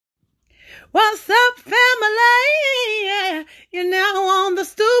What's up, family? Yeah, you're now on the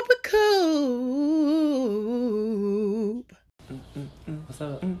stupid coop. What's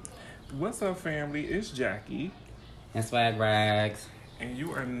up? What's up, family? It's Jackie, And Swag Rags. and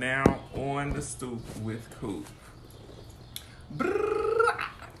you are now on the stoop with Coop. Brrrr.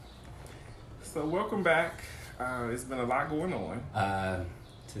 So, welcome back. It's been a lot going on.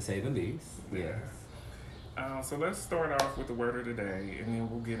 To say the least. Yes. So let's start off with the word of the day, and then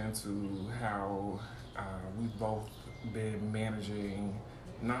we'll get into how we've both been managing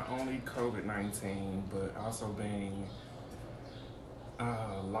not only COVID-19, but also being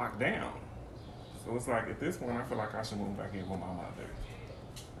locked down. So it's like, at this point, I feel like I should move back in with my mother.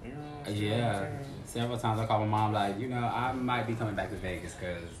 You know what I'm saying? Several times I called my mom like, I might be coming back to Vegas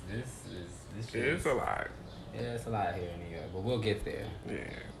because this shit It's a lot. Yeah, it's a lot here in New York, but we'll get there. Yeah,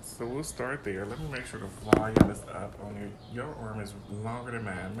 so we'll start there. Let me make sure the volume is up on your. Your arm is longer than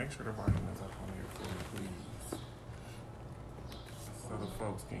mine. Make sure the volume is up on your phone, please, so the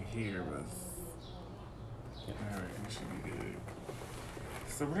folks can hear us. All right, we should be good.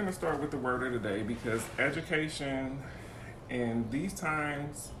 So we're gonna start with the word of the day because education in these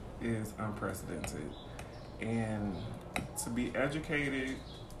times is unprecedented, and to be educated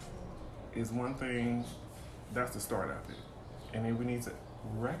is one thing. That's the start of it. And then we need to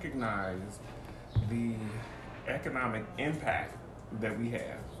recognize the economic impact that we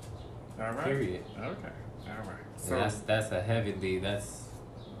have. All right? Period. Okay. All right. So that's a heavy lead. That's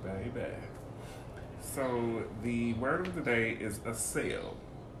baby. So the word of the day is assail.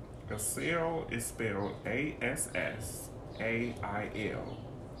 Assail is spelled ASSAIL,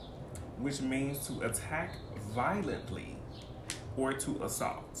 which means to attack violently or to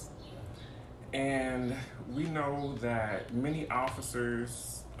assault. And we know that many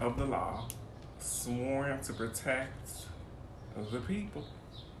officers of the law sworn to protect the people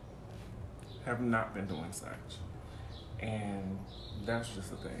have not been doing such. And that's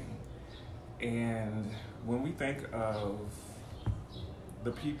just a thing. And when we think of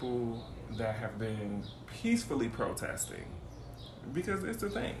the people that have been peacefully protesting, because it's a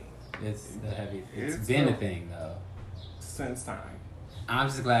thing. it's been a thing though. Since time. I'm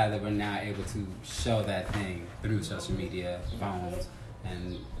just glad that we're now able to show that thing through social media, phones,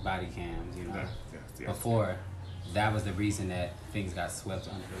 and body cams, Yes. Before, that was the reason that things got swept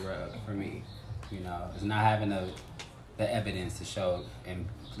under the rug for me. It's not having the evidence to show and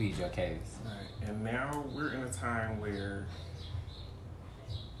plead your case. Right. And now we're in a time where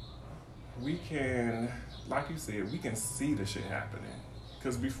we can, like you said, we can see the shit happening.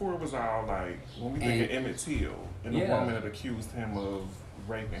 Because before it was all like, when we think of Emmett Till, and the woman that accused him of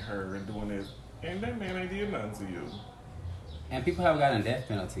raping her and doing this, and that man ain't did nothing to you. And people have gotten death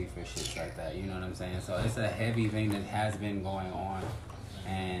penalty for shit like that, you know what I'm saying? So it's a heavy thing that has been going on.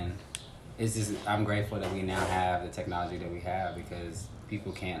 And it's just, I'm grateful that we now have the technology that we have because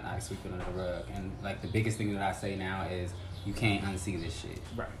people can't sweep it under the rug. And like the biggest thing that I say now is you can't unsee this shit.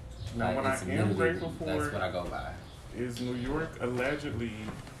 Right. Now what I am grateful for, that's what I go by, is New York allegedly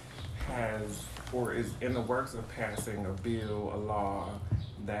has, or is in the works of passing a bill, a law,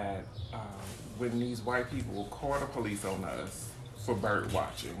 that when these white people will call the police on us for bird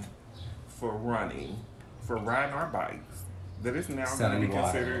watching, for running, for riding our bikes, that it's now going to be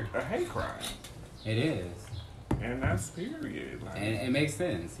considered a hate crime. It is. And that's period. Like, and it makes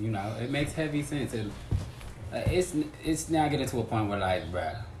sense, It makes heavy sense. And it's now getting to a point where like,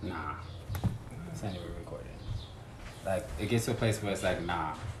 bruh, nah, it's not even recorded. Like, it gets to a place where it's like,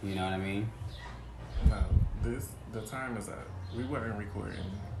 nah, you know what I mean? No, the time is up. We weren't recording.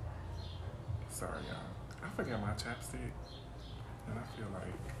 Sorry, y'all. I forgot my chapstick, and I feel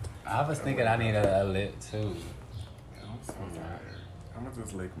like I was thinking I need a lip too. I'm so tired. I'm gonna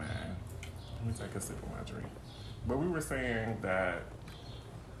just lick mine. Let me take a sip of my drink. But we were saying that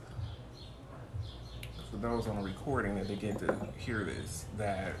for those on the recording that they get to hear this,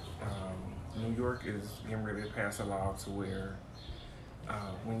 that New York is getting ready to pass a law to where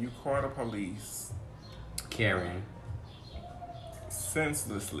when you call the police, Karen,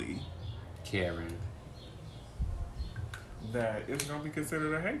 senselessly, that it's going to be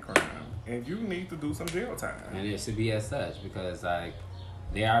considered a hate crime, and you need to do some jail time. And it should be as such because, like,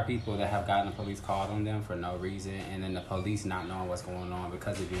 there are people that have gotten the police called on them for no reason, and then the police not knowing what's going on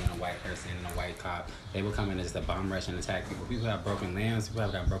because of being a white person and a white cop. They will come in as the bomb rush and attack people. People have broken limbs, people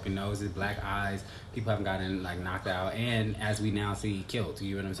have got broken noses, black eyes, people have gotten, like, knocked out, and as we now see, killed.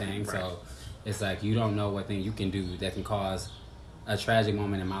 You know what I'm saying? Right. So it's like you don't know what thing you can do that can cause a tragic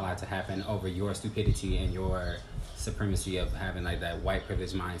moment in my life to happen over your stupidity and your supremacy of having like that white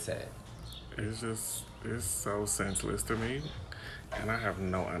privilege mindset. It's so senseless to me. And I have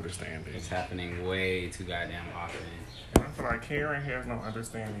no understanding. It's happening way too goddamn often. And I feel like Karen has no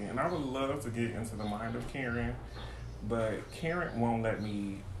understanding. And I would love to get into the mind of Karen, but Karen won't let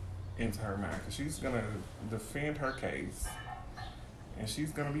me into her mind because she's going to defend her case. And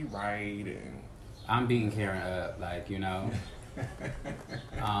she's going to be right. And I'm beating Karen up, like, you know.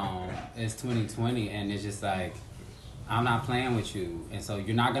 It's 2020, and it's just like, I'm not playing with you, and so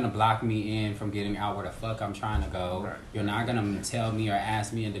you're not gonna block me in from getting out where the fuck I'm trying to go. Right. You're not gonna tell me or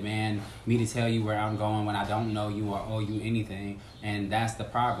ask me and demand me to tell you where I'm going when I don't know you or owe you anything, and that's the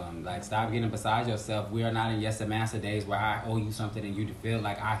problem. Like, stop getting beside yourself. We are not in Yes and Master days where I owe you something and you feel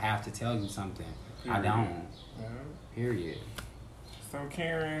like I have to tell you something. Period. I don't. Yeah. Period. So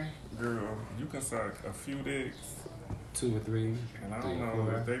Karen, girl, you can suck a few dicks. 2 or 3. And I three don't or know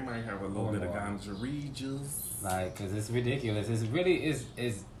four. if they might have a little Or bit of more. ganja. Like, cause it's ridiculous. It's really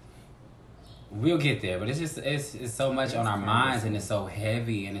we'll get there, but it's so much on our minds, and it's so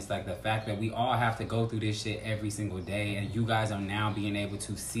heavy, and it's like the fact that we all have to go through this shit every single day, and you guys are now being able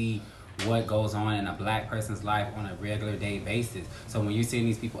to see what goes on in a black person's life on a regular day basis. So when you're seeing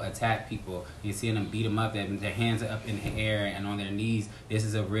these people attack people, you're seeing them beat them up, their hands are up in the air and on their knees, this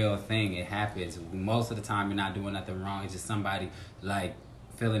is a real thing. It happens. Most of the time you're not doing nothing wrong. It's just somebody like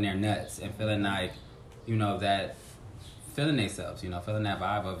feeling their nuts and feeling like, you know, that feeling themselves, you know, feeling that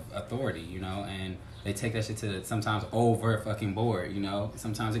vibe of authority, you know, and they take that shit to sometimes over fucking board, you know.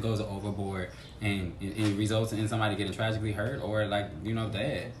 Sometimes it goes overboard and it results in somebody getting tragically hurt or like, you know,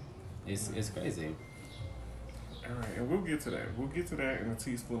 dead. It's crazy. All right, and we'll get to that. We'll get to that in a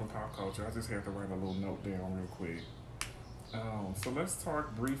teaspoon of pop culture. I just have to write a little note down real quick. So let's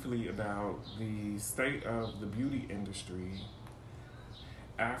talk briefly about the state of the beauty industry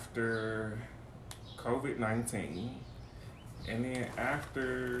after COVID-19 and then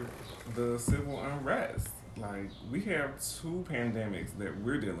after the civil unrest. Like, we have 2 pandemics that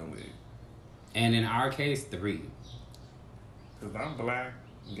we're dealing with. And in our case, 3. Because I'm black,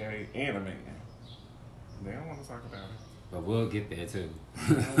 gay, and a man. They don't want to talk about it. But we'll get there too.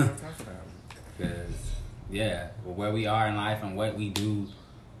 They don't want to talk about it. Because, yeah, where we are in life and what we do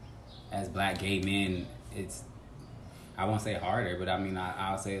as black gay men, it's, I won't say harder, but I mean,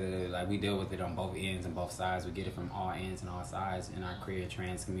 I'll say that like we deal with it on both ends and both sides. We get it from all ends and all sides in our queer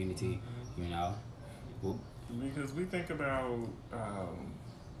trans community, you know. Because we think about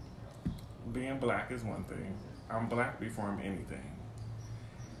being black is one thing. I'm black before I'm anything.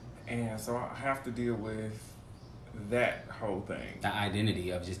 And so I have to deal with that whole thing. The identity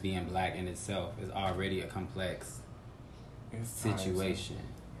of just being black in itself is already a complex situation.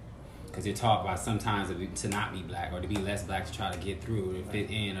 Because you're taught by sometimes to not be black or to be less black to try to get through, to fit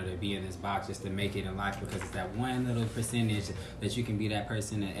in, or to be in this box just to make it in life, because it's that one little percentage that you can be that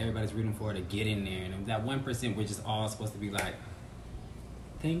person that everybody's rooting for to get in there. And that 1%, we're just all supposed to be like,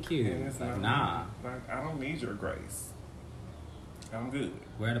 thank you. And it's Like, not, nah. like, I don't need your grace. I'm good.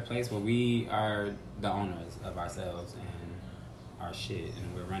 We're at a place where we are the owners of ourselves and our shit,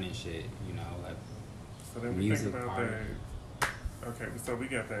 and we're running shit, you know, like So then we music, think about art. that. Okay, so we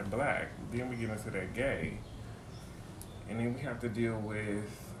got that black. Then we get into that gay. And then we have to deal with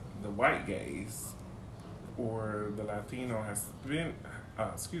the white gays or the Latino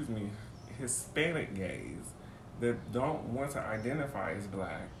Hispanic gays that don't want to identify as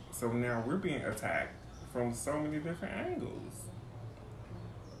black. So now we're being attacked from so many different angles.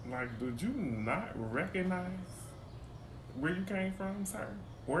 Like, did you not recognize where you came from, sir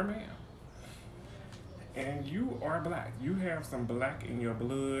or ma'am? And you are black. You have some black in your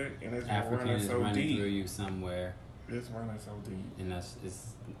blood, and it's African running is so running deep. through you somewhere, It's running so deep. and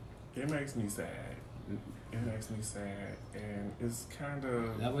It makes me sad. It makes me sad, and it's kind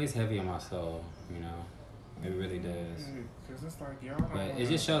of that weighs heavy on my soul, you know. It really does. Because it's like y'all don't But wanna, it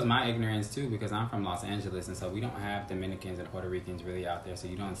just shows my ignorance too, because I'm from Los Angeles, and so we don't have Dominicans and Puerto Ricans really out there. So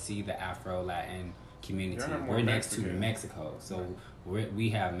you don't see the Afro-Latin community. Y'all have more We're next to Mexicans. Mexico, so we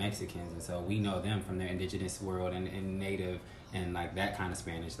have Mexicans, and so we know them from their indigenous world and native and like that kind of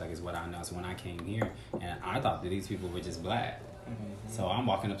Spanish, like is what I know. So when I came here, and I thought that these people were just black. Mm-hmm. So I'm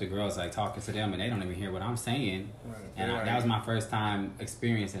walking up to girls like talking to them, and they don't even hear what I'm saying. Right. And Right. that was my first time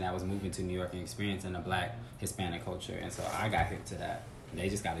experiencing that. Was moving to New York and experiencing a black Hispanic culture, and so I got hip to that. They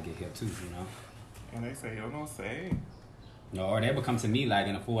just got to get hip too, you know. And they say, yo, no say. No, or they would come to me like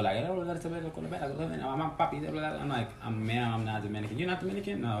in a fool, like, oh, I'm papi. I'm like, I'm not Dominican. You're not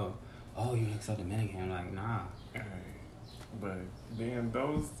Dominican? No. Oh, you're so Dominican. I'm like, nah. But then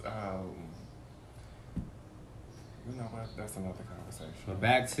those You know what? That's another conversation. But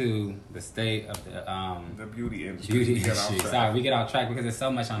back to the state of The beauty industry. beauty We get off industry. track. Sorry, we get off track because there's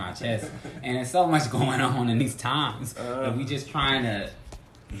so much on our chest and there's so much going on in these times. And we just trying to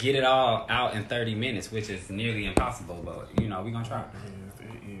get it all out in 30 minutes, which is nearly impossible. But we're gonna try.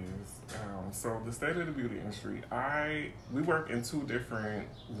 It is. So the state of the beauty industry, we work in two different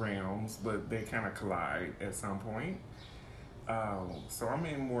realms, but they kind of collide at some point. So I'm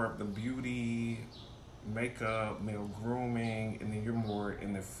in more of the beauty, makeup, male grooming, and then you're more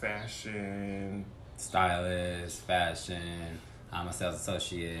in the fashion. Stylist, fashion. I'm a sales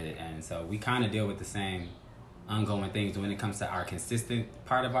associate, and so we kind of deal with the same ongoing things when it comes to our consistent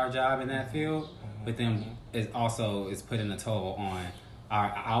part of our job in that field. But then it also is putting a toll on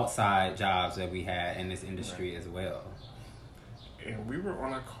our outside jobs that we had in this industry as well. And we were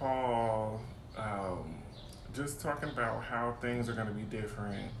on a call just talking about how things are going to be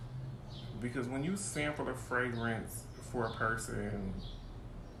different. Because when you sample a fragrance for a person,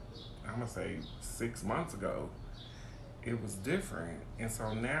 I'm going to say 6 months ago, it was different. And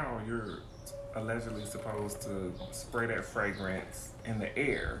so now you're allegedly supposed to spray that fragrance in the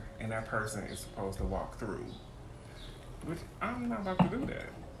air, and that person is supposed to walk through. Which I'm not about to do that.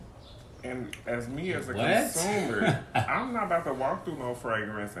 And as me as a consumer, I'm not about to walk through no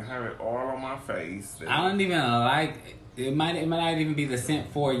fragrance and have it all on my face. I don't even like it. Might not even be the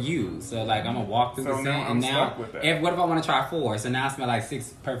scent for you. So like I'm gonna walk through the scent, now and now stuck with that. what if I want to try 4? So now I smell like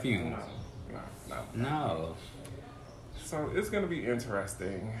 6 perfumes. No. So it's gonna be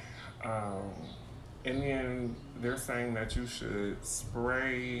interesting. And then they're saying that you should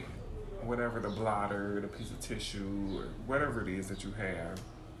spray whatever the blotter, the piece of tissue, or whatever it is that you have.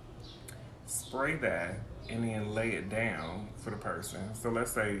 Spray that and then lay it down for the person. So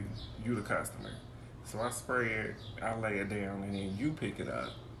let's say you the customer. So I spray it, I lay it down, and then you pick it up.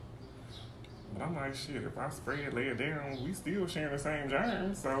 But I'm like, shit, if I spray it, lay it down, we still sharing the same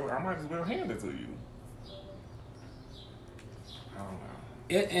germs, so I might as well hand it to you. I don't know.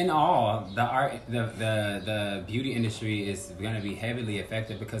 In all, the beauty industry is going to be heavily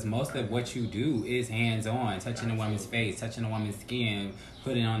affected because most of what you do is hands-on, touching a woman's face, touching a woman's skin,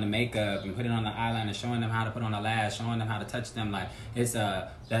 putting on the makeup and putting on the eyeliner, showing them how to put on a lash, showing them how to touch them. Like it's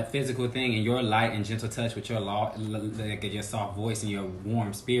that physical thing, and your light and gentle touch with your your soft voice and your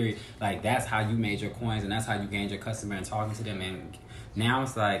warm spirit. Like that's how you made your coins, and that's how you gained your customer and talking to them. And now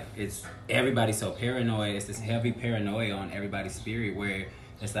it's like everybody's so paranoid. It's this heavy paranoia on everybody's spirit where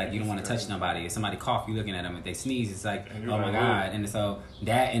it's like you don't want to touch nobody. If somebody cough, you looking at them. If they sneeze, it's like, oh my God. And so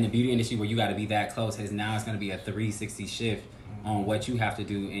that in the beauty industry where you got to be that close is now it's going to be a 360 shift on what you have to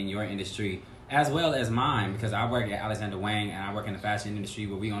do in your industry as well as mine, because I work at Alexander Wang and I work in the fashion industry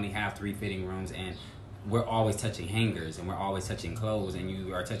where we only have 3 fitting rooms, and we're always touching hangers and we're always touching clothes, and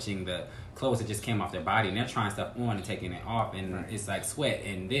you are touching the clothes that just came off their body and they're trying stuff on and taking it off, and it's like sweat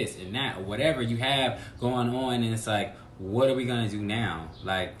and this and that or whatever you have going on, and it's like, what are we gonna do now?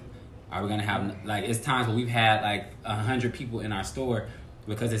 Like, are we gonna have like it's times where we've had like 100 people in our store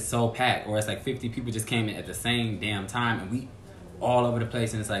because it's so packed, or it's like 50 people just came in at the same damn time and we all over the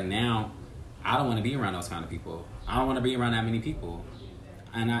place, and it's like now I don't want to be around those kind of people. I don't want to be around that many people,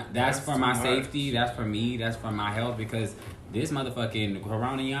 and that's for my safety. That's for me. That's for my health, because this motherfucking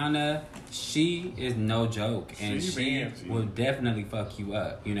Corona, she is no joke, and she will definitely fuck you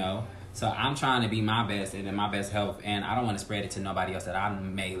up, you know. So I'm trying to be my best and in my best health, and I don't want to spread it to nobody else that I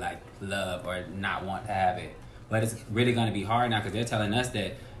may like love or not want to have it. But it's really going to be hard now because they're telling us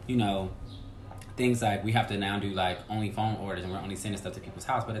that, you know, things like we have to now do like only phone orders and we're only sending stuff to people's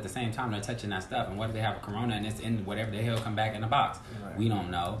house. But at the same time, they're touching that stuff. And what if they have a corona and it's in whatever the hell come back in the box? Right. We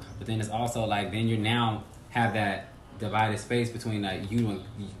don't know. But then it's also like then you now have that divided space between like you and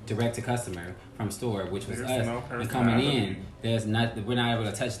direct to customer from store, which was us, and coming in. There's nothing. We're not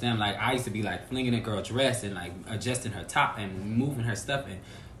able to touch them. Like I used to be like flinging a girl dress and like adjusting her top and moving her stuff and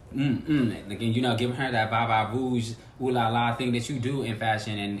again, you know, giving her that va rouge, ooh la la thing that you do in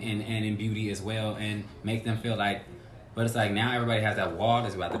fashion and in beauty as well, and make them feel like. But it's like now everybody has that wall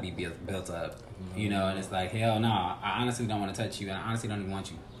that's about to be built up, you know, and it's like hell no. I honestly don't want to touch you, and I honestly don't even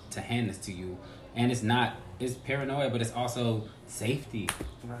want you to hand this to you. And it's not. It's paranoia, but it's also safety.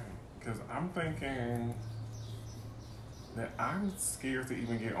 Right. Because I'm thinking that I'm scared to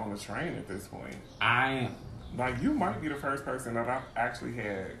even get on the train at this point. I am. Like, you might be the first person that I've actually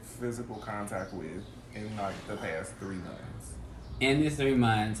had physical contact with in, like, the past 3 months. In this 3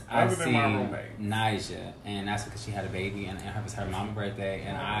 months, I've seen Nyjah, and that's because she had a baby, and it was her mama's birthday,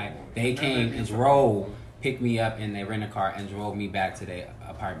 and they came and picked me up in their rental car and drove me back to their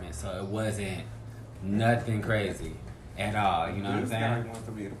apartment. So it wasn't nothing crazy at all, you know what I'm saying? This guy wants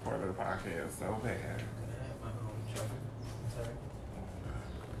to be a part of the podcast so bad.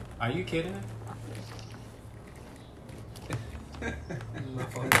 Are you kidding? My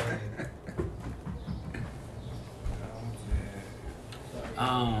phone died.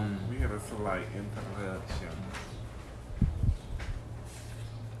 We had a slight interruption.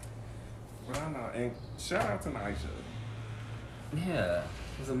 But I know, and shout out to Nisha. Yeah,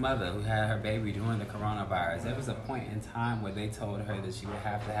 it was a mother who had her baby during the coronavirus. There was a point in time where they told her that she would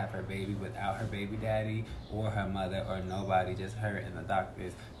have to have her baby without her baby daddy or her mother or nobody, just her and the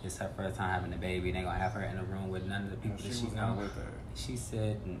doctors. It's her first time having a baby. They're going to have her in a room with none of the people that she knows. She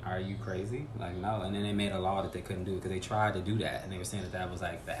said, "Are you crazy?" Like, no. And then they made a law that they couldn't do it because they tried to do that. And they were saying that was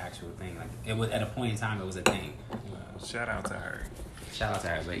like the actual thing. Like, it was at a point in time, it was a thing. Shout out to her. Shout out to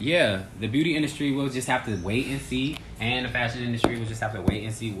her. But yeah, the beauty industry will just have to wait and see. And the fashion industry will just have to wait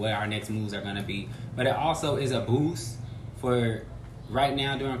and see what our next moves are going to be. But it also is a boost for right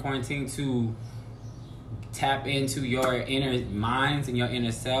now during quarantine to tap into your inner minds and your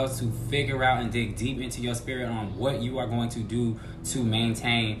inner selves to figure out and dig deep into your spirit on what you are going to do to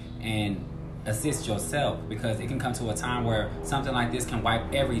maintain and assist yourself, because it can come to a time where something like this can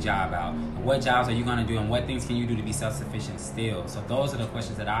wipe every job out. And what jobs are you going to do, and what things can you do to be self-sufficient still? So those are the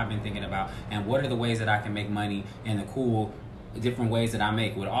questions that I've been thinking about, and what are the ways that I can make money in the cool different ways that I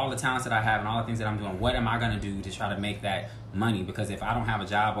make with all the talents that I have and all the things that I'm doing. What am I going to do to try to make that money? Because if I don't have a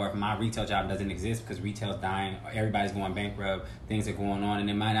job, or if my retail job doesn't exist because retail's dying, everybody's going bankrupt, things are going on, and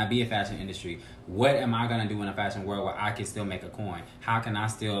it might not be a fashion industry. What am I going to do in a fashion world where I can still make a coin? How can I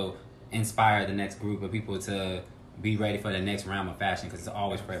still inspire the next group of people to be ready for the next round of fashion? Because it's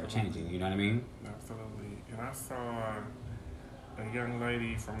always forever changing. You know what I mean? Absolutely. And I saw a young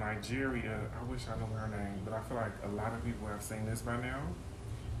lady from Nigeria. I wish I knew her name, but I feel like a lot of people have seen this by now,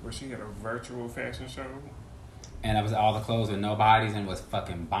 where she had a virtual fashion show. And it was all the clothes with no bodies and was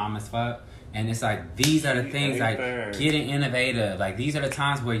fucking bomb as fuck. And it's like, these are the things, like, getting innovative. Like, these are the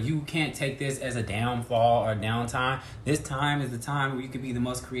times where you can't take this as a downfall or downtime. This time is the time where you can be the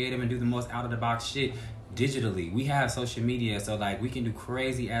most creative and do the most out-of-the-box shit digitally. We have social media, so, like, we can do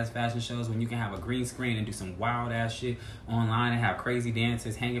crazy-ass fashion shows when you can have a green screen and do some wild-ass shit online and have crazy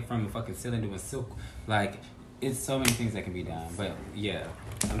dancers hanging from the fucking ceiling doing silk. Like, it's so many things that can be done. But, yeah.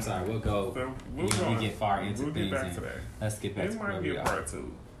 I'm sorry, we'll go. So we get far into we'll things. Get back to that. Let's get back to where we are. It might be a part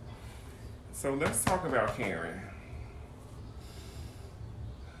 2. So let's talk about Karen.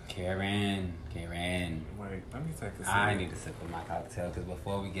 Karen. Wait, let me take a sip. I need to sip of my cocktail because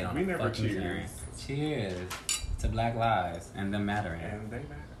before we get on we the never fucking cheers. Cheers to Black Lives and them mattering. And they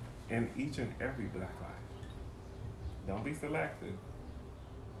matter. And each and every Black life. Don't be selective.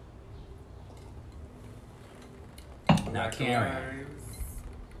 Now,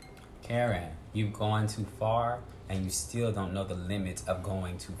 Karen, you've gone too far, and you still don't know the limits of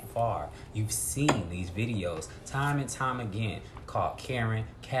going too far. You've seen these videos time and time again called Karen,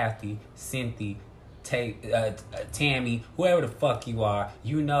 Kathy, Cynthia, Tammy, whoever the fuck you are.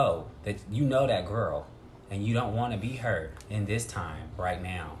 You know that girl, and you don't want to be her in this time right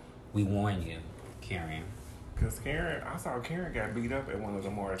now. We warn you, Karen. Because I saw Karen got beat up at one of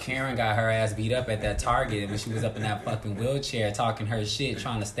the marches. Karen got her ass beat up at that Target when she was up in that fucking wheelchair talking her shit,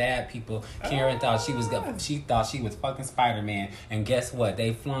 trying to stab people. Karen thought she was fucking Spider-Man. And guess what?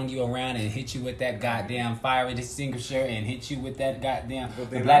 They flung you around and hit you with that goddamn fire extinguisher and hit you with that goddamn...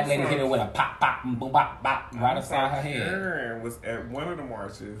 The black lady hit her with a pop, pop, boom, bop, bop, right upside her head. Karen was at one of the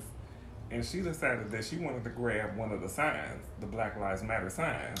marches, and she decided that she wanted to grab one of the signs, the Black Lives Matter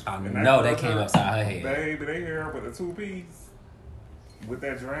sign. No, they came upside her head. Baby, they hit her with a 2-piece with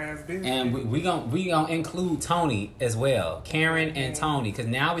that dry ass bitch. And we gonna include Tony as well, Karen and Tony, because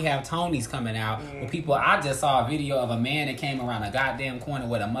now we have Tonys coming out with people. I just saw a video of a man that came around a goddamn corner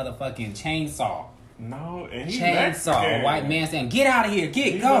with a motherfucking chainsaw. No, and he chainsaw. A white man saying, "Get out of here, go."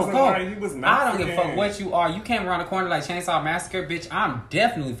 He was I don't give a fuck what you are. You came around the corner like Chainsaw Massacre, bitch. I'm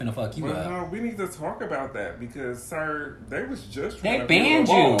definitely finna fuck you up. No, we need to talk about that because, sir, they was just trying to banned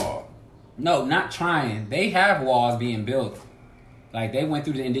you. No, not trying. They have walls being built. Like, they went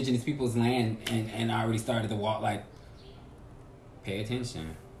through the indigenous people's land and already started the wall. Like, pay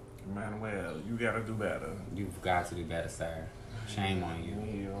attention. Manuel, you gotta do better. You've got to do better, sir. Shame on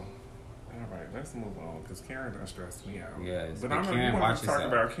you. Yeah. All right, let's move on because Karen done stressed me out. Yes, but I know you want to talk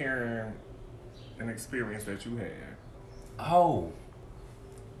about Karen, an experience that you had. Oh.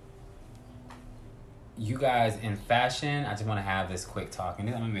 You guys in fashion, I just want to have this quick talk. And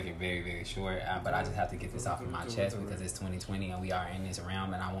I'm going to make it very, very short. But I just have to get this off of my chest because it's 2020 and we are in this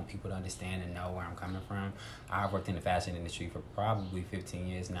realm. And I want people to understand and know where I'm coming from. I've worked in the fashion industry for probably 15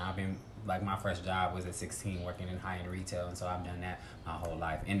 years now. I've been like my first job was at 16 working in high-end retail, and so I've done that my whole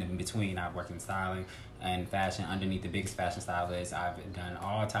life. In between, I've worked in styling and fashion underneath the biggest fashion stylists. I've done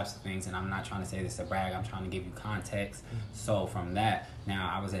all types of things, and I'm not trying to say this to brag. I'm trying to give you context. So from that,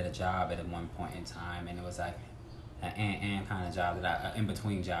 now I was at a job at one point in time, and it was like and kind of job that in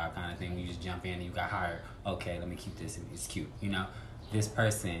between job kind of thing. You just jump in and you got hired. Okay, let me keep this. It's cute, you know. This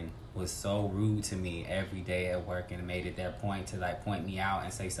person was so rude to me every day at work and made it their point to like point me out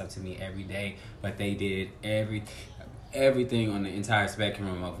and say stuff to me every day. But they did everything on the entire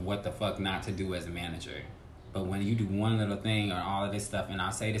spectrum of what the fuck not to do as a manager. But when you do one little thing or all of this stuff, and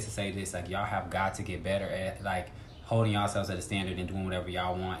I'll say this to say this, like y'all have got to get better at like holding yourselves at a standard and doing whatever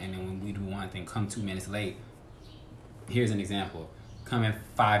y'all want. And then when we do one thing, come 2 minutes late. Here's an example. Coming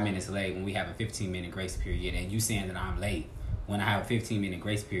 5 minutes late when we have a 15-minute grace period, and you saying that I'm late when I have a 15-minute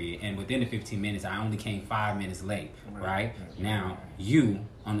grace period, and within the 15 minutes, I only came 5 minutes late, right? Now, you,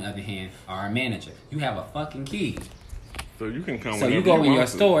 on the other hand, are a manager. You have a fucking key. So you can come. So you go in your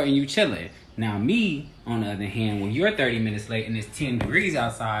store and you chilling. Now, me, on the other hand, when you're 30 minutes late and it's 10 degrees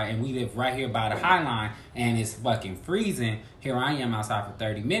outside and we live right here by the High Line and it's fucking freezing, here I am outside for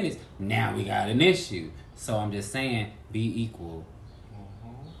 30 minutes, now we got an issue. So I'm just saying, be equal.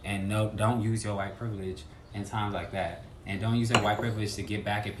 And no, don't use your white privilege in times like that. And don't use your white privilege to get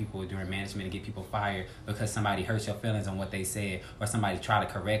back at people during management and get people fired because somebody hurts your feelings on what they said, or somebody try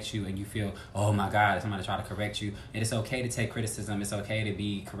to correct you and you feel, oh my God, somebody try to correct you. And it's okay to take criticism. It's okay to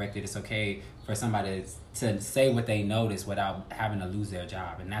be corrected. It's okay for somebody to say what they notice without having to lose their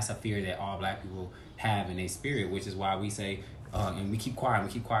job. And that's a fear that all black people have in their spirit, which is why we say, and we keep quiet, we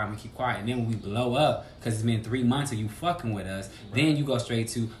keep quiet, we keep quiet. And then when we blow up, because it's been 3 months of you fucking with us, then you go straight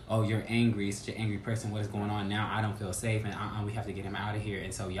to, oh, you're angry, such an angry person, what is going on now? I don't feel safe, and we have to get him out of here.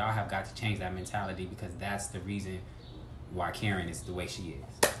 And so y'all have got to change that mentality, because that's the reason why Karen is the way she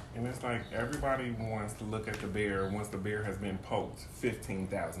is. And it's like everybody wants to look at the bear once the bear has been poked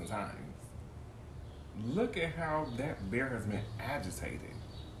 15,000 times. Look at how that bear has been agitated.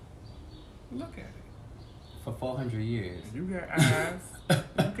 Look at it. For 400 years. You got eyes.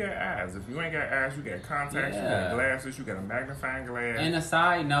 You got eyes. If you ain't got eyes, you got contacts, you got glasses, you got a magnifying glass. And a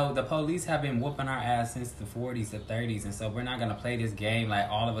side note, the police have been whooping our ass since the 40s, the 30s, and so we're not going to play this game like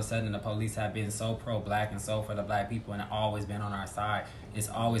all of a sudden the police have been so pro-black and so for the black people and always been on our side. It's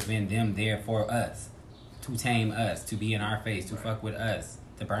always been them there for us, to tame us, to be in our face, to fuck with us,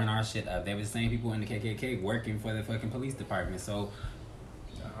 to burn our shit up. They were the same people in the KKK working for the fucking police department, so...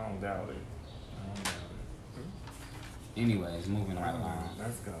 I don't doubt it. Anyways, moving right along.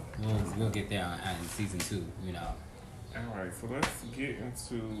 Let's go. We'll get there in season 2, you know. Alright, so let's get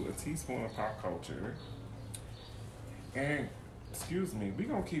into a teaspoon of pop culture. And, excuse me, we're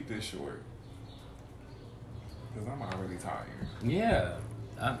going to keep this short. Because I'm already tired. Yeah.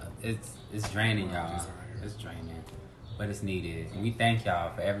 It's draining, y'all. It's draining. But it's needed. And we thank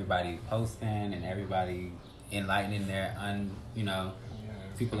y'all for everybody posting and everybody enlightening their,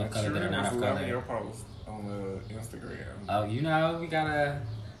 people of color that are not of color. Your post on the Instagram. Oh, we gotta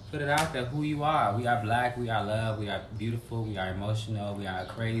put it out there who you are. We are black, we are love, we are beautiful, we are emotional, we are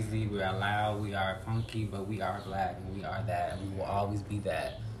crazy, we are loud, we are funky, but we are black and we are that, and we will always be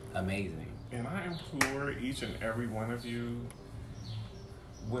that. Amazing. And I implore each and every one of you,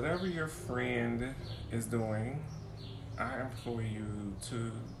 whatever your friend is doing, I implore you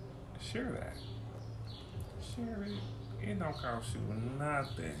to share that. Share it. It don't cost you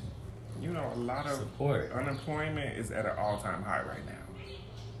nothing. You know, a lot of support. Unemployment is at an all-time high right now.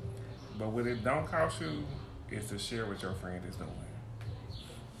 But what it don't cost you is to share what your friend is doing.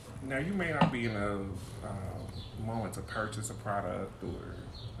 Now, you may not be in a moment to purchase a product, or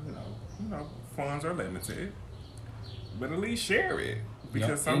funds are limited, but at least share it,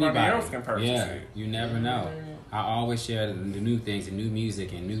 because somebody else can purchase it. You never know. I always share the new things and new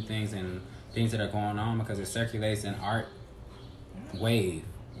music and new things and things that are going on, because it circulates an art wave.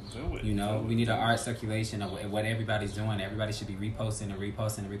 We need an art circulation of what everybody's doing. Everybody should be reposting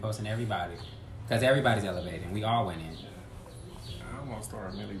everybody, because everybody's elevating. We all winning. I almost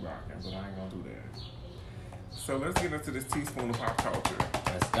started Millie rocking, but I ain't gonna do that. So let's get into this teaspoon of pop culture.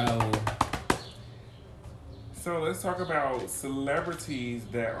 Let's go. So let's talk about celebrities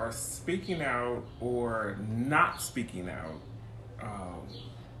that are speaking out or not speaking out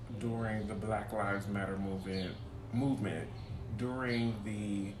during the Black Lives Matter movement, during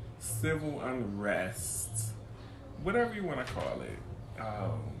the civil unrest, whatever you want to call it.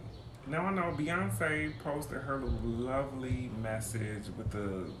 Now I know Beyonce posted her lovely message with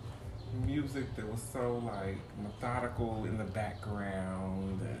the music that was so like methodical in the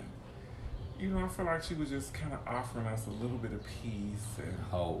background, and You know, I feel like she was just kind of offering us a little bit of peace and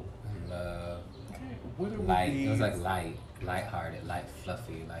hope and love. What it Light. would be. It was like lighthearted, light,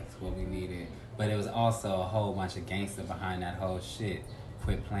 fluffy, like what we needed. But it was also a whole bunch of gangster behind that whole shit.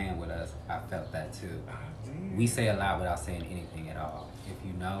 Quit playing with us. I felt that too. We say a lot without saying anything at all. If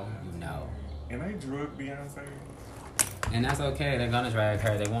you know, you know. And they drug Beyonce. And that's okay. They're gonna drag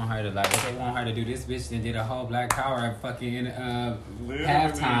her. They want her to they want her to do this bitch that did a whole Black Power fucking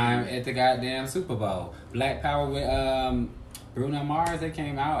halftime at the goddamn Super Bowl. Black Power with Bruno Mars. They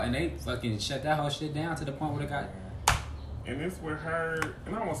came out and they fucking shut that whole shit down to the point where they got. And it's with her,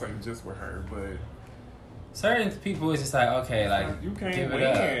 and I won't say just with her, but certain people is just like, okay, like you can't give it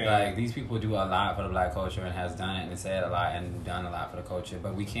win. up. Like these people do a lot for the Black culture and has done it and said a lot and done a lot for the culture.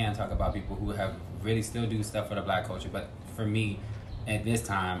 But we can talk about people who have really still do stuff for the Black culture. But for me, at this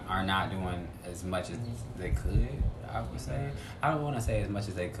time, are not doing as much as they could. I would say I don't want to say as much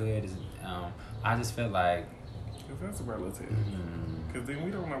as they could. I just feel like because that's relative. Because then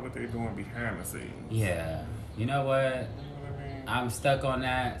we don't know what they're doing behind the scenes. Yeah, you know what? I'm stuck on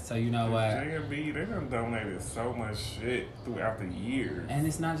that, so you know what? J&B, they done donated so much shit throughout the years. And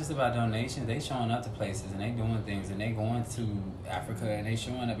it's not just about donations. They showing up to places and they doing things and they going to Africa and they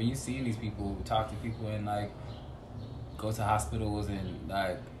showing up and you seeing these people talk to people and like go to hospitals and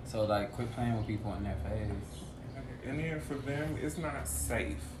like so like quit playing with people in their face. And then for them, it's not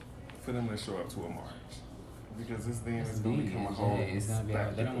safe for them to show up to a march. Because it's going to become a whole... It's gonna be.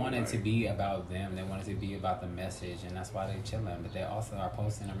 They don't want it to be about them. They want it to be about the message, and that's why they're chilling. But they also are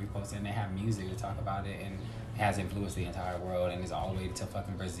posting and reposting. They have music to talk about it, and it has influenced the entire world. And it's all the way to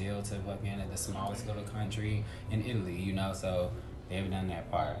fucking Brazil, to fucking the smallest little country in Italy. You know, so they've done that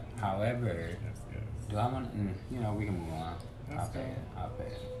part. However, do I want? We can move on. I'll pay it.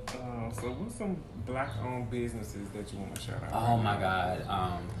 So what's some Black-owned businesses that you want to shout out? Oh my God.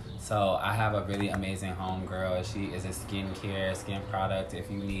 So I have a really amazing homegirl. She is a skin product. If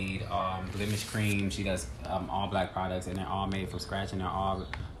you need blemish cream, she does all Black products, and they're all made from scratch, and they're all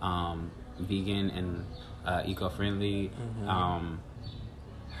vegan and eco-friendly. Mm-hmm.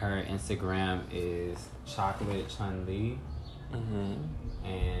 Her Instagram is Chocolate Chun Li,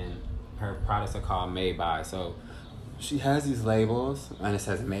 and her products are called Made By. So she has these labels, and it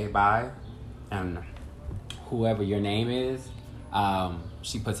says Made By, and whoever your name is,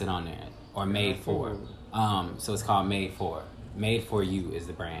 she puts it on there, or Made For. So it's called Made For. Made For You is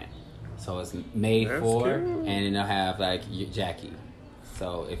the brand. So it's Made For, cute. and then they'll have like Jackie.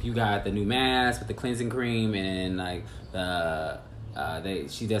 So if you got the new mask with the cleansing cream, and like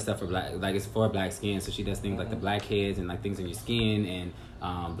she does stuff for Black, like it's for Black skin. So she does things like the blackheads and like things in your skin,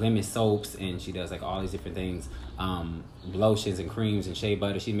 and blemish soaps, and she does like all these different things, lotions and creams and shea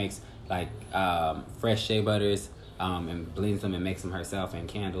butter. She makes like fresh shea butters. And blends them and makes them herself, and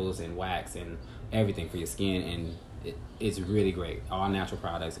candles and wax and everything for your skin, and it's really great. All natural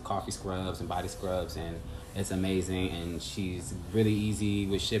products, coffee scrubs and body scrubs, and it's amazing. And she's really easy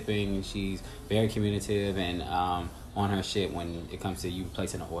with shipping. She's very communicative and on her shit when it comes to you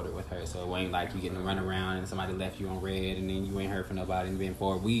placing an order with her. So it ain't like you getting to run around and somebody left you on red and then you ain't heard from nobody and been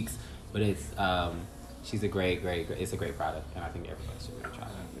 4 weeks. But it's she's a great. It's a great product, and I think everybody should really try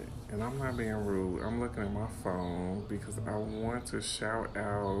it. And I'm not being rude. I'm looking at my phone because I want to shout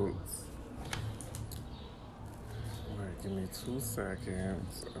out. Wait, give me 2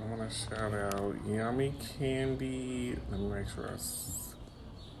 seconds. I want to shout out Yummy Candy. Let me make sure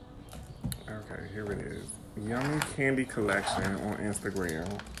okay, here it is. Yummy Candy Collection on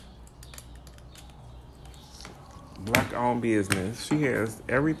Instagram. Black-owned business. She has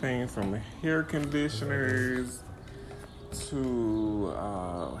everything from hair conditioners to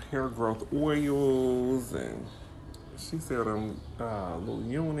hair growth oils, and she sell them little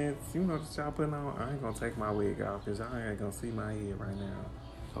units. You know what y'all putting on? I ain't gonna take my wig off because y'all ain't gonna see my head right now.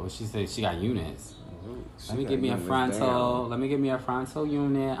 Oh, she said she got units. Let me got give me a units frontal. down. Let me give me a frontal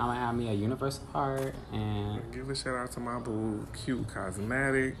unit. I'm gonna have me a universal part, and Give a shout out to my boo, Cute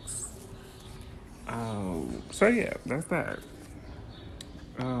Cosmetics. So yeah, that's that.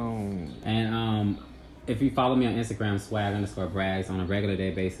 If you follow me on Instagram, swag_brags, on a regular day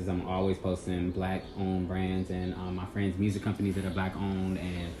basis, I'm always posting Black-owned brands and my friends' music companies that are Black-owned,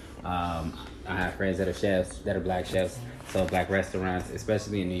 and I have friends that are chefs, that are Black chefs, so Black restaurants,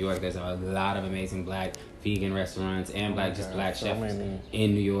 especially in New York. There's a lot of amazing Black vegan restaurants and Black so chefs many.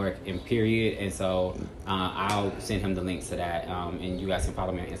 in New York, in period. And so I'll send him the links to that, and you guys can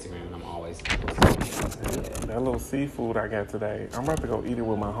follow me on Instagram, and I'm always That little seafood I got today, I'm about to go eat it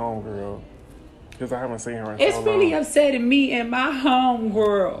with my homegirl because I haven't seen her in so long. It's really upsetting me and my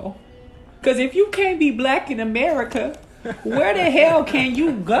homegirl. Because if you can't be Black in America, where the hell can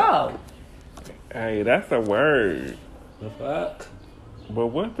you go? Hey, that's a word. The fuck? But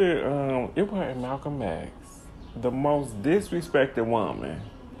what the it wasn't Malcolm X, the most disrespected woman.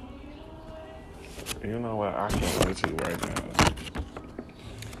 You know what? I can't with you right now.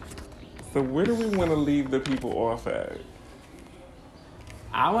 So where do we want to leave the people off at?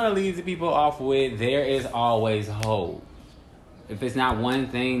 I want to leave the people off with there is always hope. If it's not one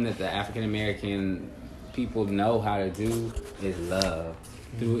thing that the African American people know how to do, is love.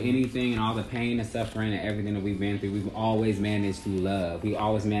 Through anything and all the pain and suffering and everything that we've been through, we've always managed to love. We've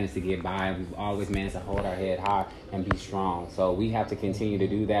always managed to get by. We've always managed to hold our head high and be strong. So we have to continue to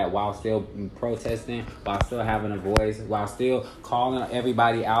do that while still protesting, while still having a voice, while still calling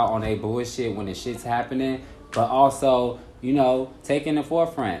everybody out on their bullshit when the shit's happening, but also, you know, taking the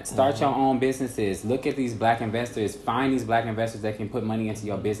forefront. Start your own businesses. Look at these black investors. Find these black investors that can put money into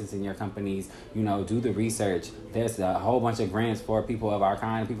your business and your companies. You know, do the research. There's a whole bunch of grants for people of our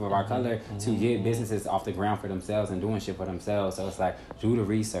kind, people of our color, to get businesses off the ground for themselves and doing shit for themselves. So it's like, do the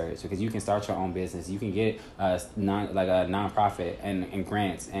research, because you can start your own business. You can get a nonprofit and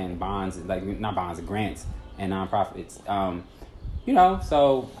grants and bonds, like not bonds, grants and nonprofits. You know,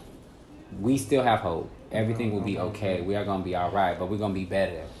 so we still have hope. Everything will be okay. We are going to be all right, but we're going to be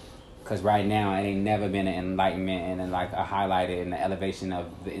better. Because right now, it ain't never been an enlightenment and like a highlighted and the elevation of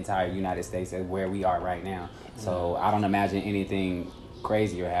the entire United States of where we are right now. So I don't imagine anything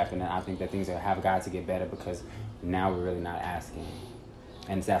crazier happening. I think that things have got to get better because now we're really not asking.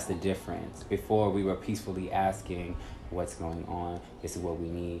 And that's the difference. Before, we were peacefully asking, what's going on? This is what we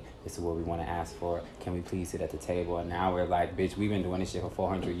need. This is what we want to ask for. Can we please sit at the table? And now we're like, bitch, we've been doing this shit for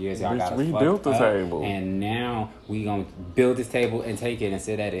 400 years. Y'all got us we fucked built the up. table. And now we gonna build this table and take it and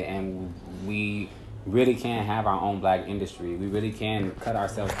sit at it. And we really can have our own black industry. We really can cut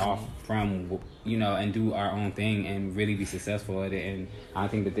ourselves off from, you know, and do our own thing and really be successful at it. And I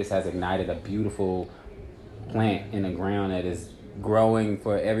think that this has ignited a beautiful plant in the ground that is growing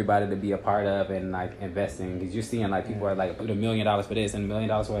for everybody to be a part of and like investing, because you're seeing like people are like put $1 million for this and $1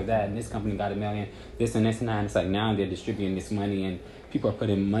 million for that, and this company got $1 million, this and this and that, and it's like now they're distributing this money and people are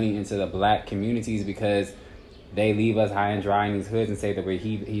putting money into the black communities because they leave us high and dry in these hoods and say that we're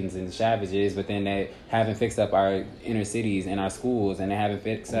heathens and savages, but then they haven't fixed up our inner cities and our schools, and they haven't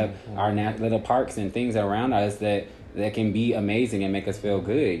fixed up our little parks and things around us that can be amazing and make us feel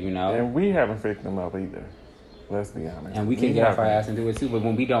good, you know. And we haven't fixed them up either. Let's be honest. And we can get off our ass and do it too. But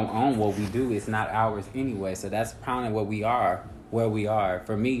when we don't own what we do, it's not ours anyway. So that's kind of what we are, where we are.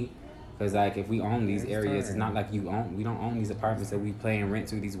 For me, because like if we own these areas, it's not like we don't own these apartments that we pay and rent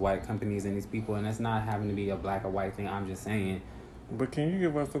to these white companies and these people. And that's not having to be a black or white thing. I'm just saying. But can you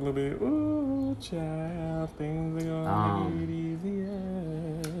give us a little bit, ooh, child, things are gonna get easier.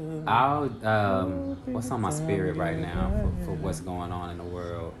 What's on my spirit right now for what's going on in the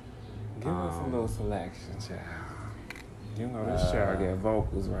world? Give us a little selection, child. You know, this child got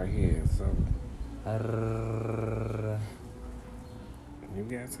vocals right here, so. You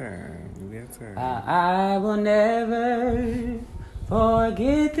got time. I will never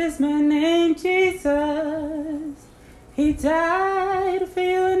forget this man named Jesus. He died for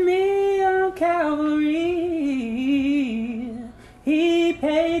you and me on Calvary. He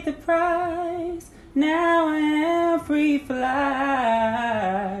paid the price. Now I am free for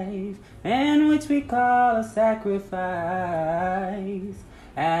life, and which we call a sacrifice.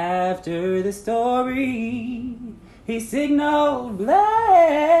 After the story, he signaled blessing.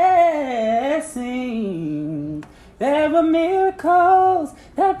 There were miracles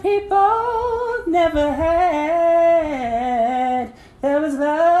that people never had. There was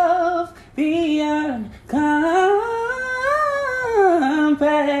love beyond compare.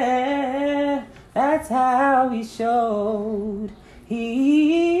 That's how he showed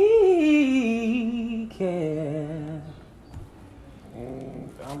he cared.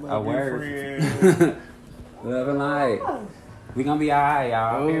 A word. Love and light. We gonna be alright,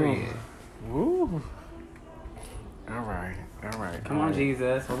 y'all. Period. Woo. All right. Come on,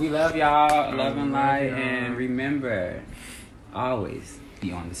 Jesus. Well, we love y'all. Love and light. And remember, always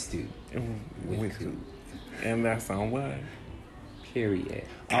be on the stoop. With you. And that's on what? Period.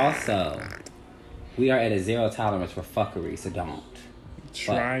 Also, we are at a zero tolerance for fuckery, so don't.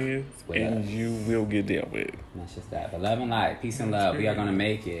 Try it, and you will get dealt with. That's just that. But love and light, peace and love. We are going to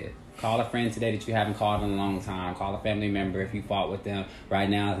make it. Call a friend today that you haven't called in a long time. Call a family member if you fought with them. Right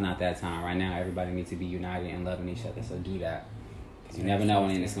now is not that time. Right now, everybody needs to be united and loving each other. So do that. Because you never know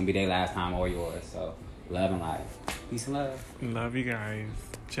when it's going to be their last time or yours. So love and light. Peace and love. Love you guys.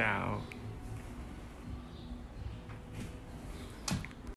 Ciao.